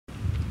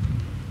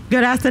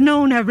Good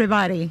afternoon,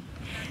 everybody.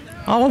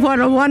 Oh, what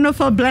a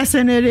wonderful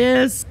blessing it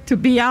is to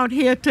be out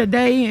here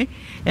today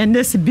in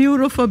this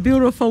beautiful,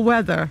 beautiful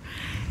weather.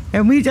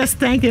 And we just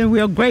thank and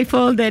we're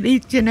grateful that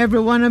each and every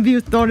one of you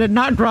thought it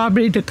not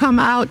robbery to come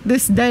out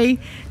this day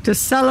to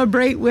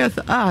celebrate with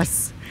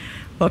us,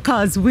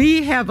 because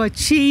we have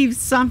achieved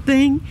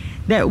something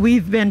that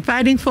we've been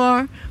fighting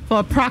for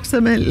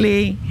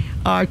approximately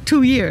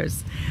 2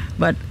 years.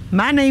 But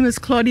my name is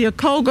Claudia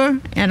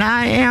Koger, and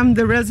I am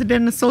the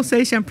Resident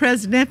Association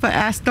President for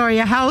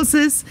Astoria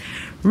Houses,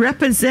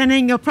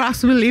 representing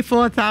approximately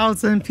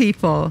 4,000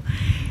 people.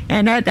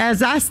 And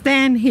as I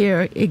stand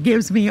here, it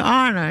gives me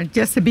honor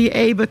just to be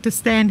able to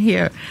stand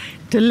here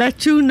to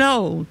let you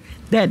know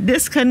that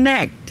this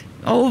connect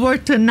over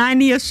to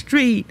 90th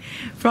Street,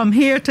 from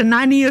here to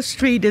 90th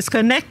Street, is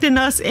connecting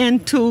us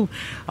into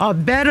a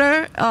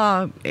better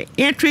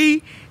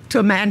entry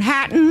to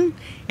Manhattan,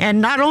 and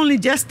not only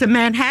just to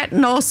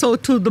Manhattan, also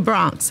to the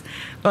Bronx.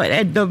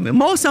 But the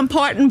most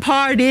important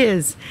part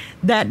is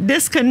that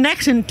this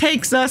connection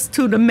takes us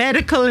to the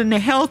medical and the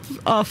health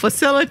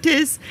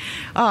facilities,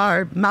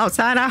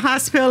 outside our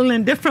hospital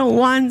and different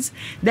ones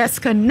that's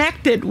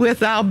connected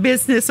with our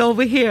business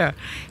over here.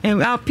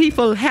 And our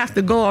people have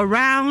to go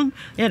around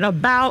and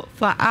about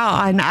for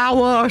an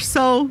hour or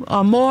so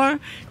or more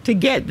to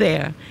get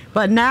there.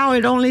 But now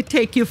it only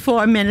takes you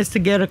 4 minutes to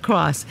get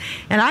across.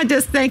 And I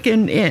just think,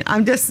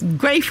 I'm just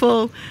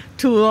grateful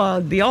to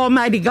the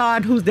Almighty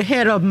God, who's the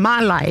head of my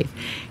life.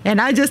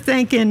 And I just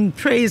thank and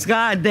praise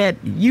God that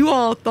you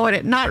all thought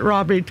it not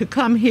robbery to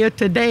come here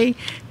today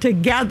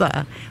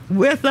together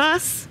with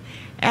us.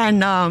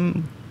 And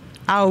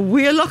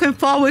we're looking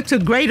forward to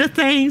greater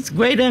things,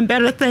 greater and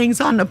better things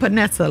on the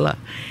peninsula,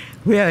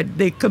 where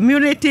the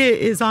community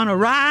is on a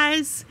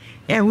rise,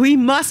 and we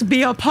must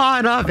be a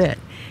part of it.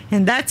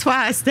 And that's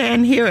why I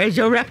stand here as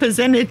your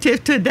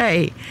representative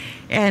today,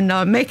 and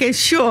making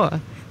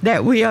sure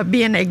that we are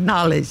being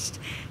acknowledged.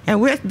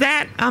 And with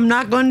that, I'm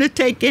not going to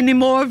take any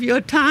more of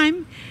your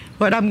time.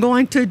 What I'm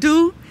going to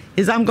do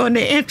is I'm going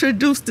to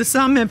introduce to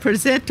some and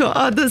present to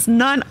others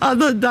none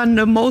other than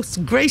the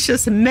most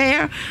gracious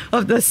mayor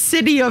of the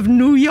city of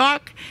New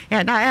York.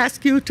 And I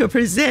ask you to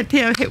present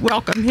him,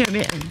 welcome him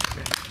in.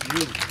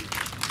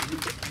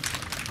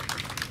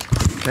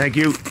 Thank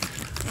you.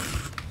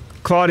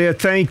 Claudia,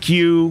 thank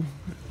you.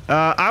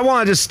 I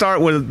wanted to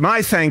start with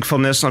my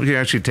thankfulness. I can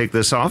actually take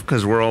this off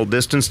because we're all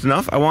distanced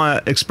enough. I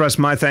want to express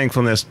my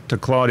thankfulness to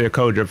Claudia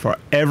Koger for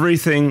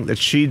everything that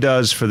she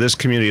does for this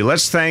community.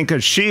 Let's thank her.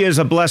 She is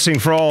a blessing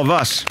for all of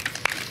us.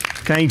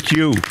 Thank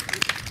you.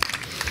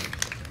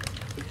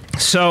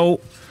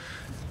 So,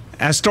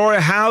 Astoria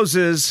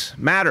Houses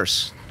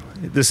matters.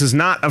 This is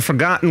not a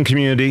forgotten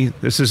community.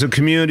 This is a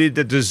community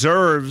that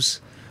deserves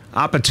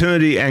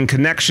opportunity and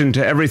connection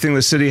to everything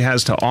the city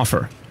has to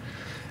offer.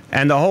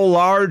 And the whole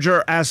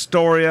larger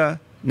Astoria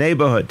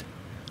neighborhood,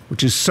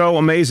 which is so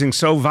amazing,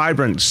 so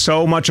vibrant,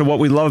 so much of what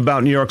we love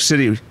about New York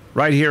City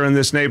right here in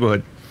this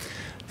neighborhood.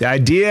 The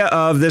idea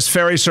of this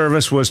ferry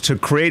service was to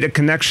create a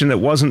connection that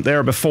wasn't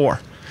there before.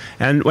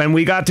 And when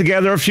we got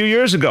together a few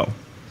years ago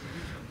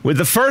with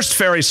the first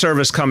ferry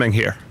service coming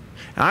here,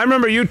 I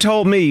remember you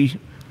told me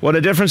what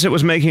a difference it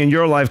was making in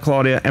your life,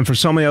 Claudia, and for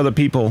so many other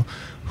people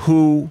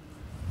who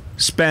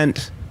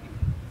spent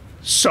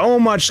so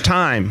much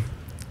time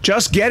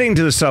just getting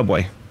to the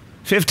subway,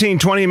 15,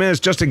 20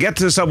 minutes just to get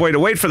to the subway, to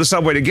wait for the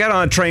subway, to get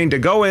on a train, to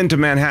go into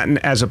Manhattan,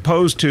 as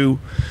opposed to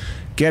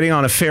getting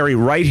on a ferry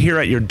right here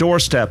at your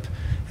doorstep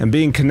and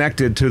being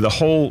connected to the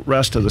whole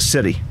rest of the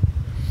city.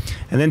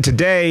 And then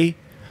today,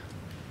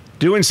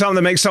 doing something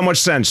that makes so much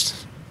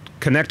sense,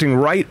 connecting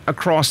right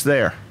across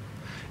there.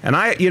 And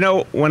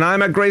when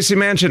I'm at Gracie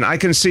Mansion, I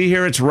can see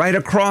here it's right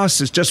across.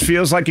 It just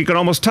feels like you can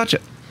almost touch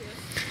it.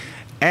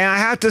 And I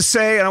have to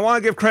say, and I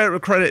want to give credit where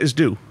credit is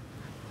due,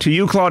 to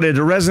you, Claudia,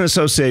 the Resident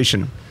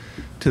Association,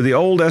 to the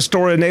old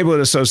Astoria Neighborhood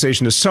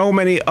Association, to so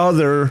many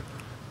other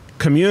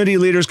community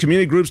leaders,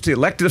 community groups, to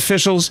elected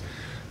officials.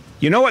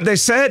 You know what they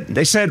said?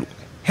 They said,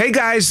 hey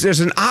guys, there's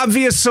an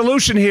obvious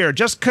solution here.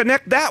 Just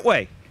connect that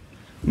way.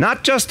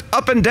 Not just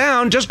up and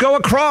down, just go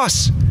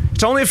across.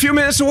 It's only a few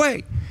minutes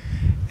away.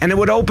 And it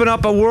would open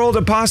up a world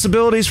of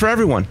possibilities for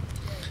everyone.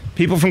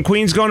 People from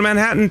Queens going to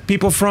Manhattan,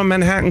 people from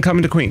Manhattan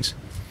coming to Queens.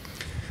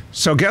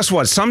 So guess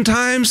what?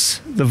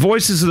 Sometimes the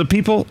voices of the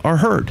people are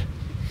heard.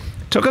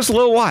 It took us a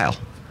little while,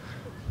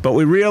 but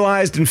we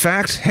realized, in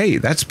fact, hey,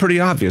 that's pretty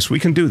obvious. We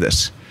can do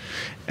this.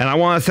 And I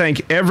want to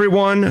thank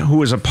everyone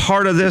who is a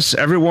part of this,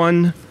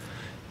 everyone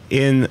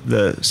in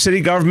the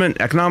city government,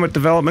 Economic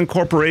Development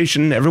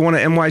Corporation, everyone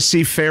at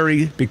NYC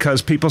Ferry,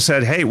 because people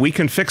said, hey, we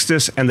can fix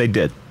this, and they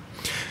did.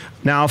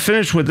 Now, I'll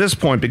finish with this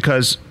point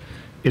because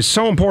it's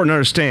so important to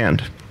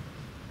understand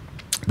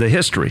the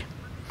history.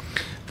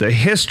 The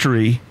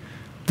history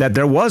that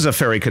there was a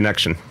ferry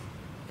connection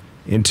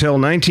until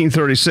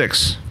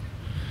 1936.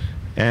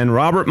 And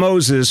Robert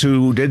Moses,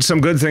 who did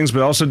some good things,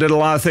 but also did a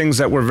lot of things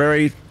that were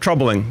very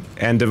troubling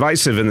and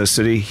divisive in the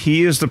city,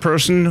 he is the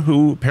person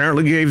who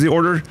apparently gave the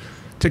order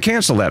to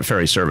cancel that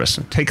ferry service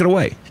and take it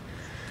away.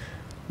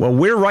 Well,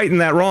 we're righting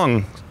that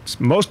wrong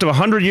most of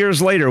 100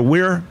 years later,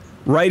 we're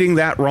righting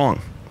that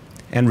wrong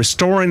and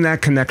restoring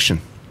that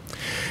connection.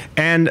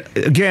 And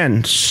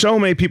again, so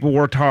many people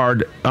worked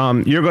hard.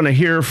 You're going to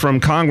hear from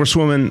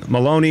Congresswoman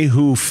Maloney,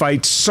 who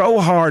fights so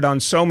hard on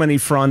so many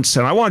fronts.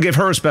 And I want to give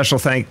her a special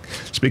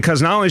thanks,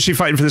 because not only is she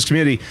fighting for this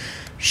community,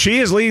 she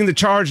is leading the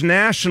charge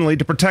nationally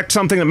to protect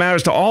something that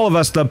matters to all of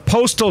us, the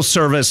Postal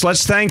Service.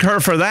 Let's thank her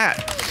for that.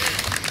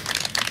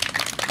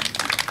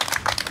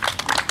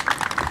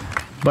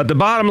 But the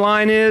bottom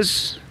line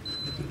is,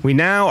 we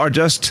now are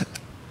just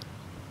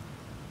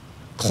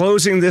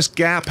closing this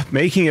gap,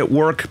 making it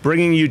work,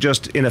 bringing you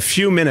just in a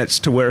few minutes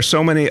to where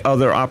so many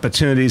other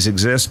opportunities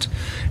exist.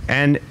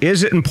 And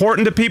is it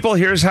important to people?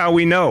 Here's how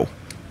we know.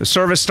 The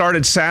service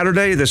started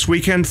Saturday. This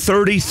weekend,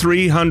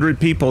 3,300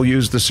 people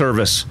used the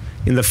service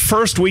in the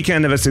first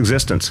weekend of its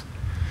existence.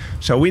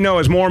 So we know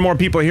as more and more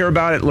people hear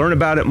about it, learn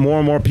about it, more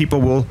and more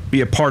people will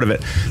be a part of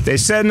it. They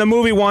said in the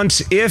movie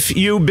once, if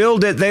you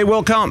build it, they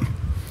will come.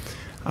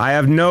 I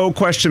have no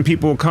question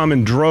people will come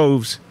in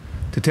droves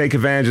to take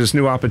advantage of this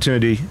new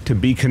opportunity to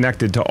be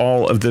connected to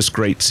all of this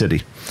great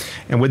city.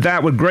 And with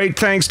that, with great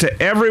thanks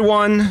to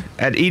everyone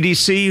at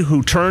EDC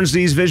who turns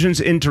these visions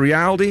into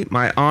reality,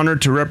 my honor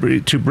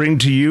to bring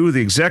to you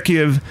the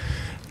Executive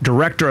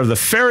Director of the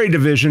Ferry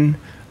Division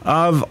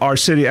of our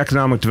City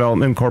Economic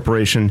Development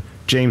Corporation,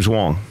 James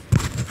Wong.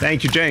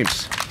 Thank you,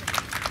 James.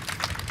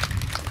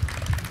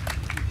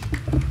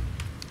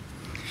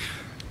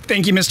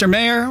 Thank you, Mr.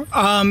 Mayor.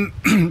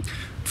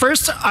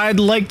 First, I'd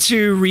like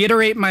to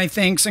reiterate my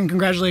thanks and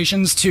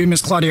congratulations to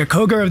Ms. Claudia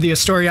Koger of the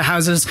Astoria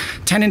Houses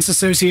Tenants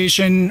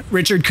Association,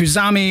 Richard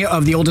Kuzami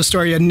of the Old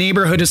Astoria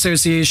Neighborhood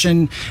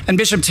Association, and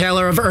Bishop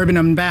Taylor of Urban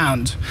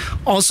Unbound.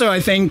 Also, I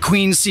thank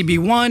Queens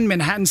CB1,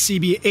 Manhattan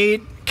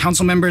CB8,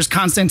 Council members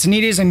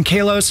Constantinides and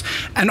Kallos,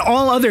 and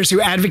all others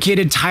who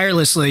advocated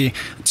tirelessly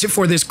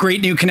for this great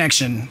new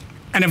connection.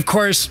 And of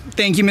course,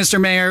 thank you, Mr.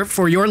 Mayor,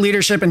 for your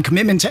leadership and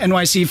commitment to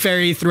NYC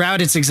Ferry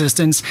throughout its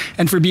existence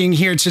and for being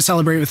here to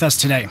celebrate with us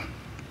today.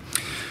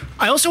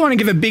 I also want to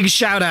give a big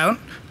shout out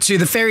to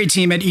the Ferry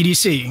team at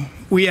EDC.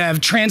 We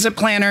have transit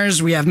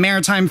planners, we have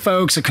maritime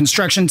folks, a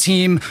construction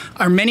team,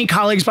 our many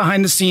colleagues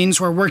behind the scenes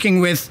who are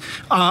working with,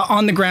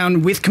 on the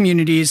ground with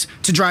communities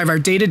to drive our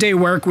day-to-day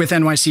work with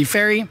NYC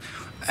Ferry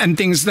and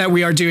things that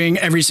we are doing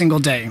every single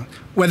day.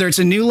 Whether it's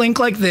a new link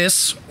like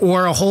this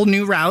or a whole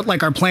new route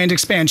like our planned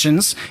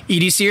expansions,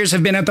 EDCers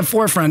have been at the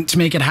forefront to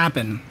make it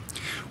happen.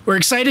 We're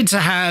excited to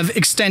have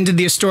extended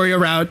the Astoria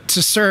route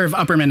to serve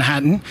Upper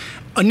Manhattan,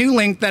 a new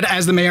link that,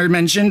 as the mayor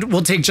mentioned,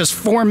 will take just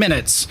 4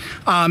 minutes.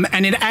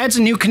 And it adds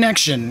a new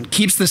connection,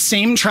 keeps the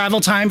same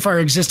travel time for our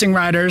existing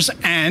riders,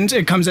 and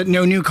it comes at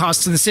no new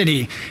cost to the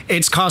city.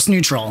 It's cost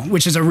neutral,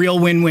 which is a real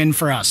win-win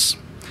for us.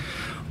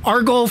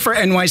 Our goal for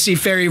NYC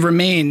Ferry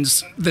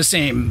remains the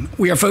same.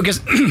 We are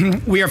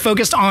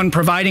focused on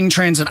providing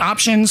transit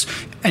options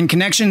and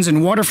connections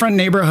in waterfront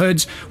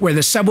neighborhoods where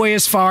the subway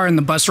is far and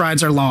the bus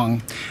rides are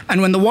long.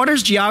 And when the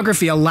water's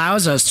geography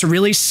allows us to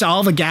really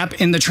solve a gap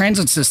in the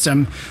transit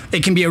system,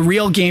 it can be a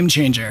real game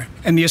changer.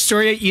 And the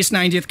Astoria East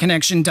 90th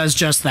connection does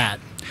just that.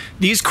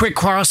 These quick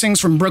crossings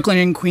from Brooklyn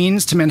and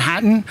Queens to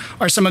Manhattan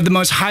are some of the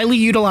most highly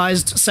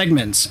utilized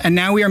segments, and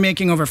now we are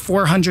making over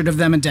 400 of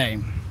them a day.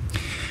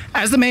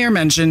 As the mayor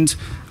mentioned,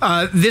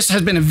 this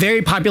has been a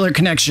very popular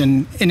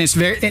connection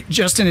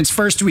just in its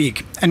first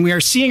week, and we are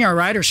seeing our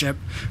ridership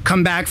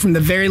come back from the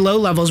very low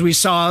levels we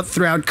saw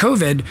throughout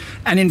COVID,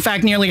 and in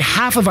fact, nearly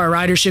half of our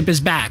ridership is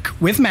back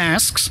with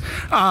masks,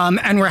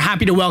 and we're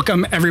happy to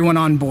welcome everyone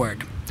on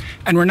board.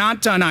 And we're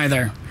not done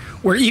either.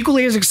 We're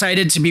equally as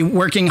excited to be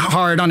working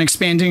hard on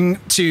expanding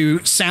to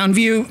the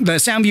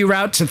Soundview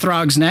route to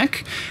Throggs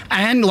Neck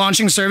and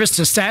launching service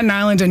to Staten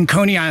Island and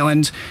Coney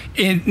Island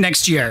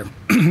next year.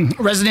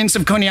 Residents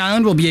of Coney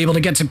Island will be able to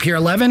get to Pier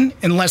 11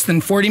 in less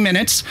than 40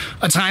 minutes,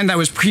 a time that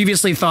was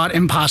previously thought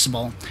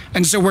impossible.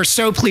 And so we're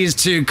so pleased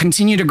to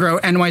continue to grow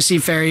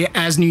NYC Ferry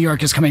as New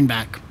York is coming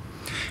back.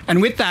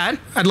 And with that,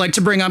 I'd like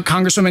to bring up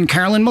Congresswoman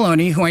Carolyn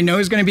Maloney, who I know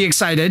is going to be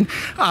excited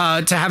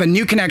to have a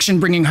new connection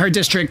bringing her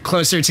district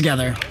closer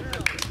together.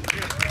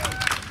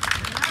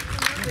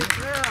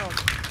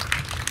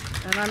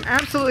 And I'm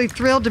absolutely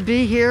thrilled to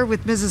be here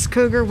with Mrs.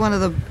 Cougar, one of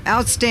the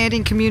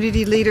outstanding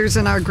community leaders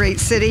in our great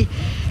city,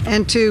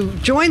 and to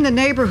join the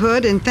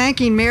neighborhood in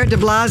thanking Mayor de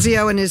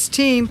Blasio and his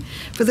team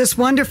for this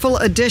wonderful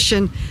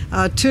addition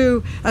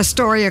to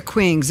Astoria,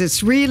 Queens.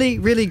 It's really,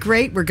 really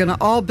great. We're going to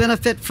all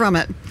benefit from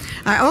it.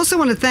 I also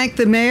want to thank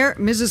the mayor.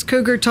 Mrs.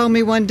 Cougar told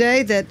me one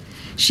day that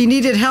she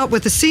needed help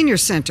with the senior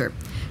center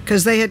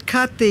because they had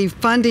cut the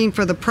funding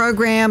for the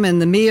program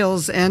and the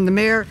meals, and the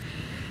mayor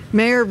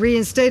Mayor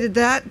reinstated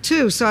that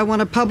too, so I want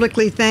to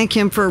publicly thank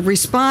him for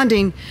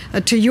responding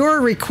to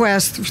your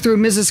request through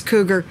Mrs.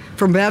 Cougar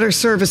for better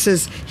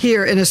services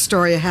here in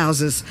Astoria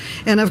Houses.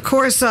 And of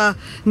course,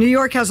 New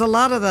York has a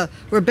lot of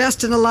we're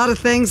best in a lot of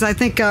things. I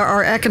think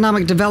our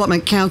Economic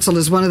Development Council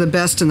is one of the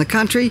best in the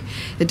country.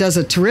 It does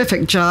a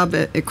terrific job,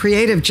 a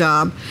creative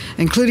job,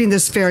 including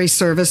this ferry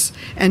service,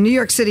 and New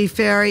York City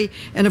Ferry,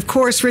 and of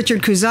course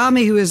Richard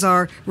Kuzami, who is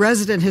our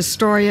resident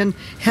historian,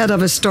 head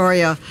of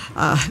Astoria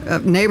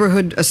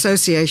Neighborhood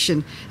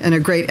Association, and a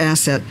great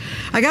asset.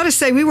 I got to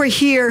say, we were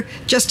here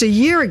just a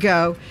year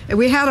ago, and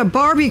we had a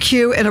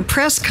barbecue and a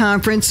press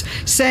conference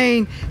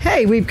saying,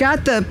 hey, we've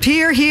got the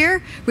pier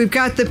here, we've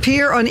got the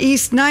pier on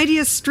East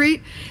 90th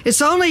Street.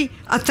 It's only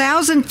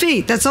 1,000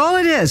 feet. That's all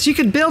it is. You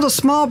could build a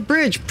small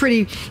bridge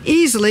pretty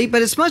easily,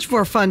 but it's much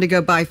more fun to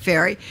go by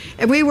ferry.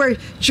 And we were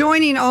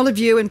joining all of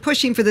you in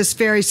pushing for this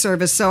ferry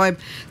service, so I'm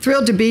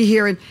thrilled to be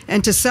here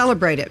and to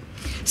celebrate it.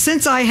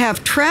 Since I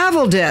have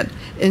traveled it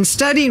in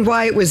studying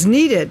why it was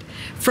needed,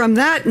 from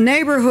that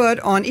neighborhood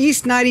on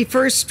East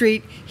 91st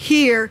Street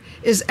here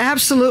is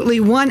absolutely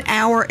 1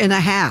 hour and a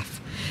half.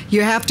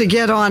 You have to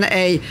get on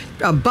a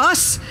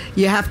bus,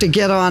 you have to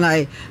get on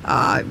a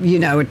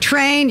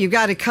train, you've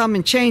got to come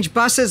and change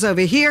buses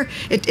over here.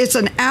 It's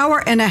an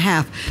hour and a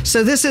half.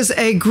 So this is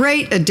a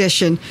great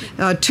addition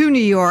to New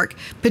York,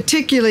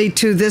 particularly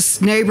to this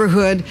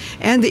neighborhood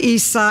and the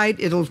East Side.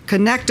 It'll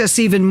connect us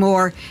even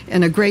more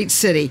in a great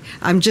city.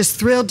 I'm just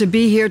thrilled to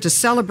be here to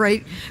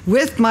celebrate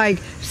with my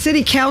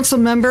city council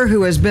member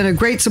who has been a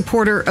great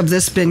supporter of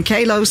this, Ben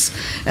Kallos,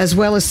 as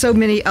well as so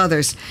many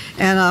others.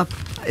 And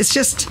it's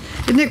just,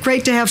 isn't it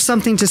great to have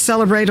something to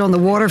celebrate on the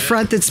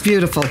waterfront that's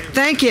beautiful?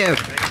 Thank you.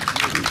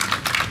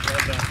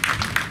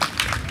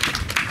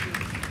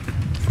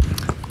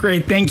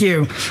 Great, thank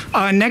you.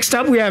 Next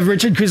up, we have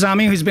Richard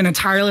Kuzami, who's been a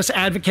tireless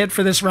advocate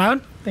for this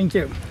route. Thank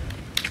you.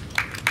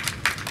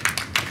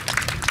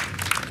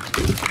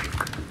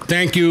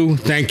 Thank you,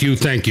 thank you,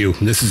 thank you.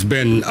 This has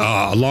been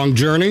a long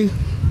journey,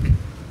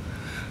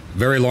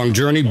 very long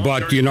journey,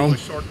 but you know,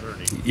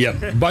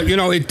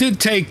 it did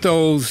take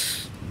those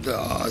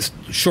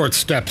short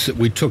steps that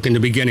we took in the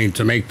beginning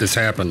to make this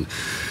happen.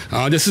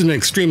 This is an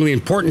extremely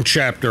important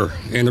chapter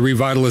in the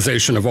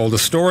revitalization of Old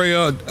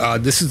Astoria.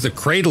 This is the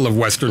cradle of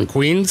Western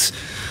Queens,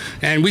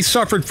 and we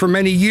suffered for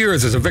many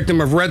years as a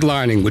victim of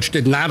redlining, which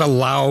did not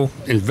allow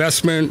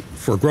investment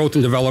for growth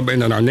and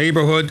development in our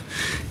neighborhood.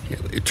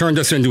 It turned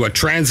us into a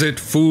transit,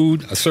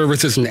 food,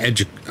 services, and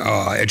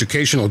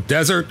educational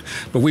desert,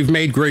 but we've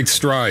made great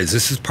strides.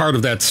 This is part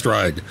of that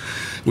stride.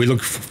 We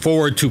look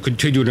forward to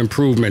continued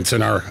improvements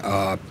in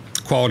our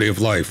quality of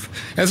life.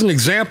 As an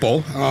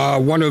example,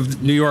 one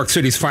of New York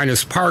City's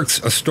finest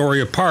parks,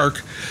 Astoria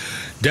Park,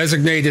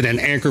 designated an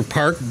anchor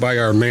park by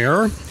our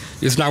mayor,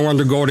 is now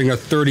undergoing a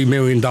 $30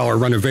 million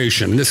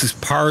renovation. This is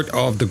part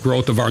of the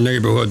growth of our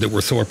neighborhood that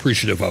we're so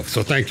appreciative of.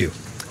 So thank you.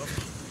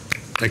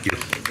 Thank you.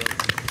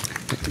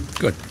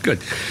 Good, good.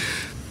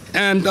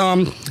 And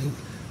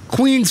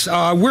Queens,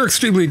 we're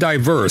extremely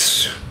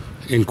diverse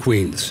in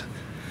Queens.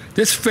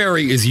 This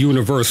ferry is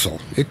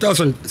universal. It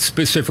doesn't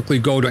specifically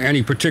go to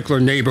any particular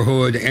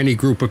neighborhood, any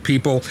group of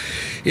people.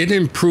 It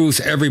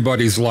improves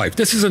everybody's life.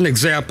 This is an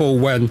example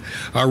when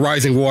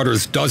Rising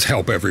Waters does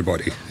help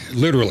everybody,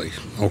 literally,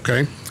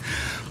 okay?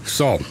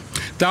 So,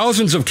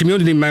 thousands of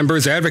community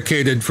members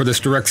advocated for this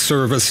direct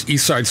service,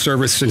 East Side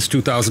service, since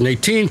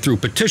 2018 through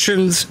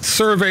petitions,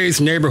 surveys,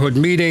 neighborhood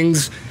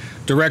meetings,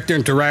 direct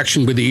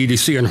interaction with the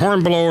EDC and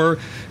Hornblower,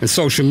 and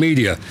social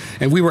media.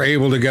 And we were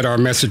able to get our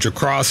message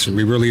across, and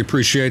we really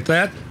appreciate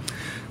that.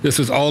 This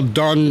is all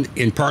done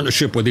in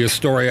partnership with the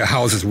Astoria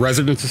Houses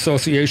Residents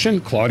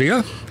Association,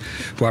 Claudia,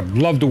 who I've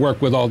loved to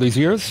work with all these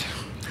years.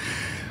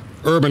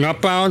 Urban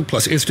Upbound,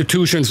 plus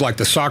institutions like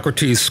the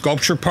Socrates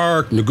Sculpture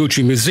Park,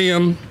 Noguchi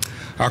Museum,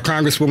 our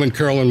Congresswoman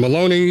Carolyn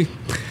Maloney,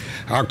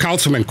 our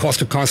Councilman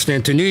Costa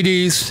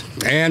Constantinides,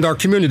 and our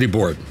Community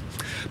Board.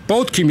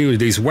 Both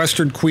communities,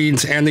 Western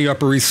Queens and the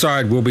Upper East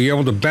Side, will be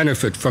able to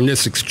benefit from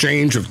this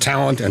exchange of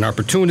talent and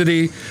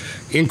opportunity,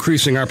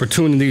 increasing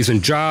opportunities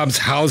in jobs,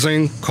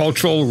 housing,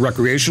 cultural,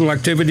 recreational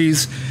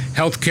activities,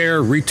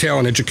 healthcare, retail,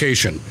 and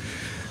education.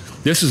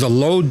 This is a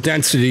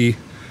low-density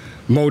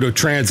mode of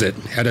transit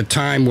at a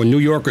time when New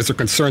Yorkers are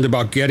concerned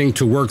about getting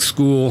to work,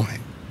 school,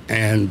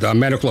 and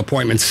medical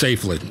appointments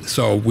safely.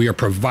 So we are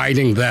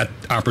providing that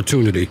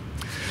opportunity.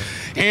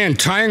 And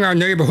tying our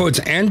neighborhoods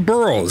and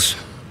boroughs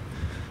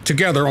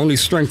together only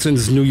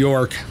strengthens New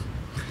York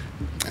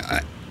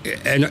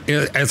and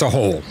as a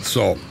whole.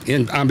 So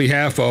on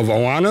behalf of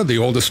OANA, the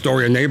Old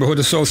Astoria Neighborhood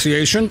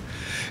Association,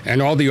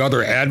 and all the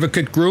other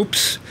advocate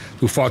groups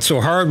who fought so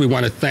hard, we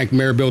want to thank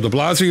Mayor Bill de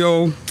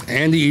Blasio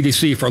and the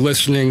EDC for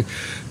listening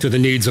to the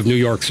needs of New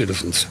York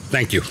citizens.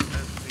 Thank you.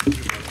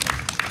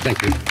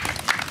 Thank you.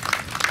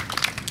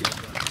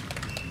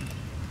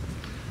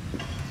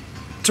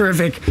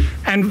 Terrific.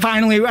 And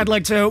finally, I'd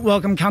like to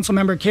welcome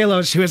Councilmember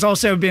Kallos, who has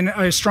also been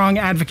a strong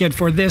advocate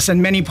for this and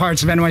many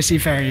parts of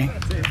NYC Ferry.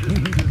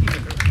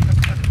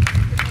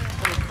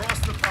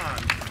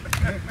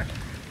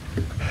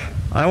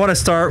 I want to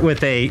start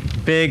with a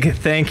big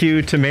thank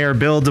you to Mayor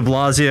Bill de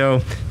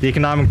Blasio, the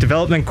Economic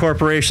Development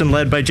Corporation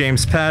led by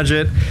James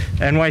Padgett,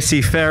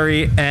 NYC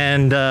Ferry,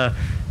 and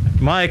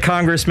my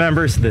Congress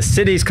members, the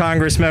city's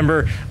Congress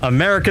member,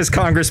 America's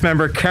Congress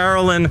member,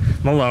 Carolyn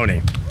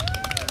Maloney.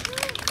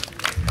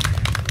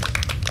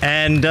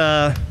 And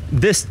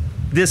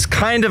this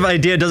kind of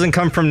idea doesn't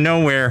come from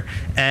nowhere.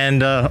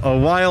 And a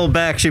while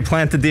back, she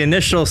planted the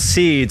initial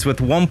seeds with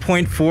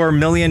 $1.4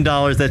 million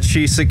that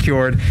she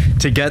secured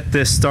to get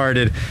this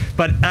started.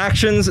 But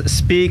actions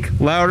speak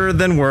louder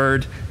than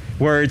words,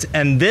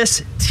 and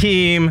this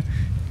team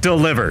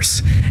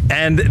delivers.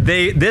 And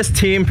this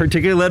team,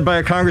 particularly led by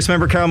our Congress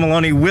member, Carol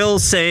Maloney, will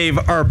save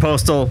our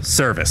Postal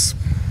Service.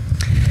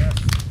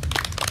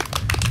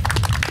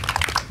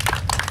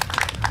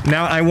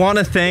 Now, I want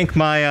to thank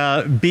my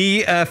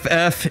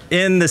BFF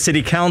in the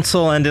City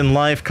Council and in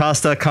life,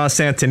 Costa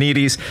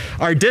Constantinides.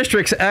 Our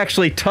districts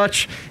actually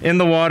touch in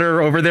the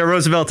water over there.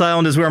 Roosevelt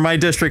Island is where my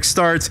district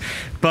starts,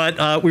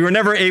 but we were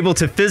never able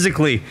to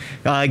physically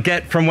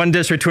get from one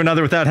district to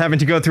another without having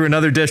to go through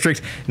another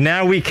district.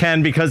 Now we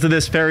can because of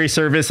this ferry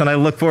service, and I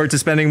look forward to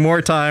spending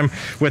more time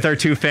with our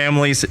two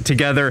families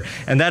together,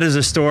 and that is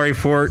a story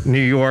for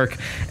New York.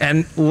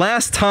 And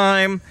last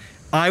time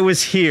I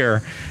was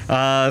here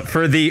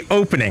for the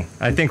opening.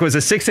 I think it was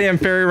a 6 a.m.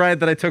 ferry ride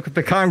that I took with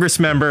the Congress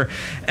member.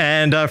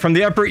 And from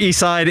the Upper East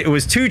Side, it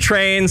was 2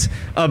 trains,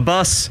 a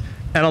bus,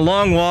 and a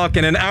long walk.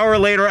 And an hour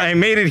later, I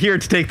made it here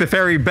to take the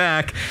ferry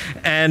back.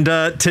 And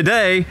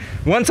today,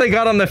 once I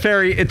got on the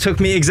ferry, it took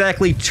me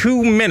exactly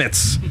 2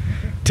 minutes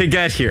to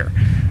get here.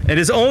 It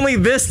is only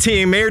this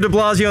team, Mayor de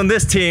Blasio and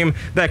this team,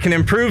 that can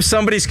improve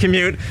somebody's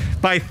commute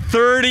by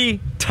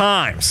 30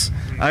 times.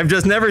 I've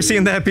just never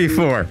seen that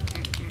before.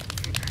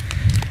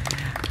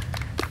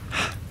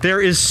 There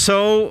is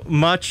so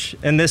much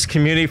in this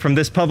community, from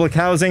this public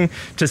housing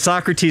to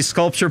Socrates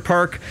Sculpture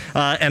Park,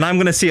 and I'm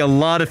going to see a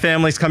lot of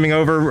families coming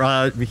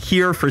over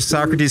here for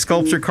Socrates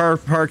Sculpture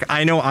Park.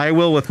 I know I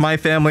will with my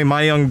family,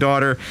 my young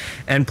daughter,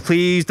 and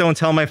please don't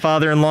tell my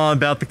father-in-law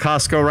about the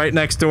Costco right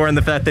next door and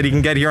the fact that he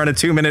can get here on a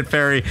 2-minute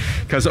ferry,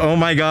 because oh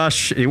my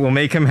gosh, it will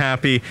make him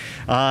happy.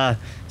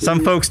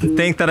 Some folks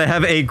think that I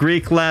have a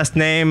Greek last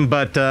name,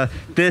 but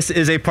this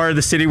is a part of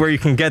the city where you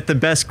can get the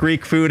best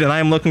Greek food, and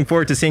I'm looking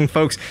forward to seeing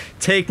folks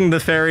taking the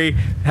ferry,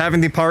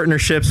 having the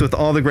partnerships with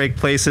all the great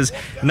places,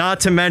 not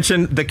to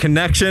mention the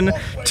connection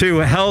to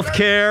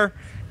healthcare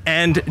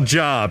and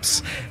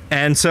jobs.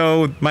 And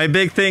so my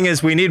big thing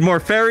is we need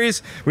more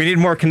ferries, we need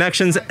more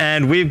connections,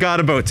 and we've got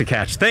a boat to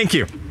catch. Thank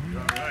you.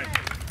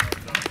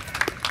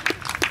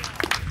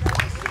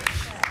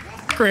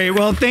 Great.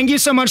 Well, thank you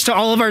so much to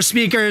all of our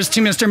speakers,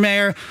 to Mr.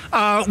 Mayor.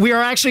 We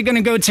are actually going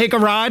to go take a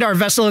ride. Our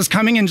vessel is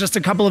coming in just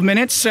a couple of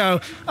minutes. So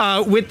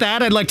with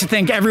that, I'd like to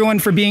thank everyone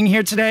for being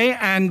here today.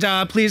 And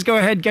please go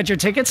ahead, get your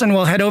tickets, and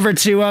we'll head over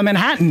to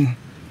Manhattan.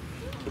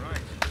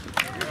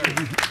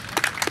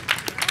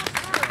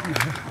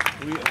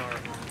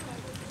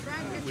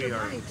 We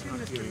are.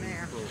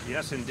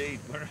 Yes,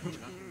 indeed.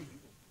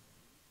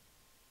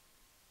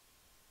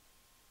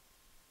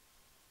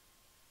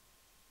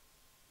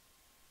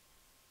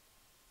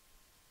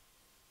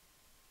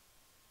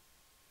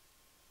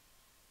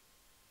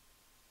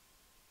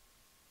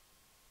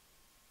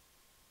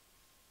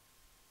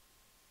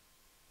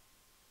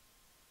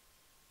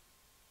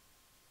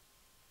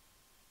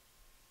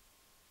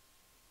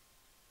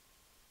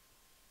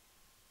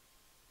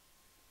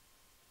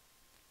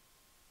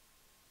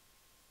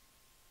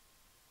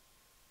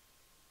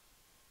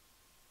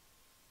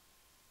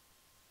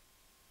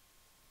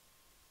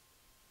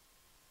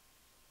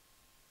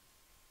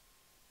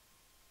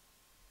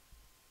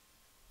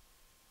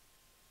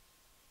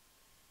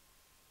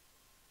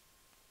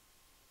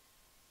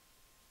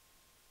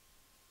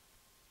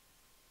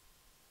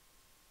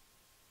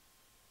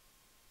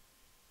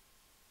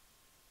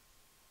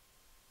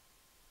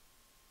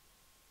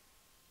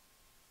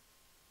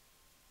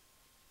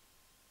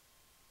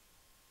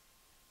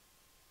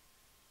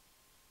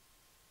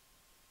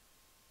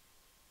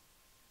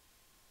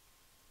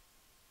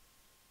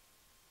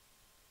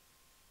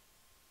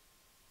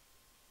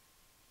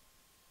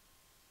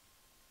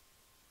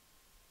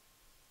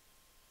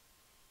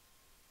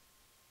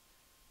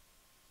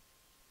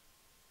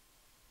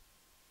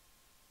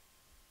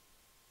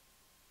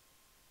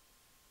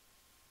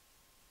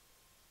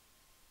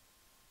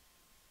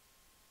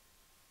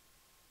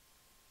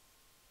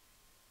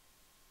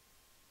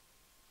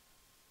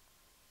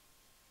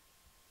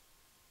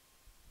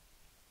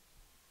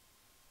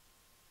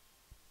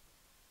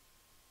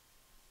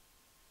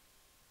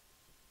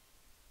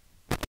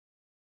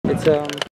 It's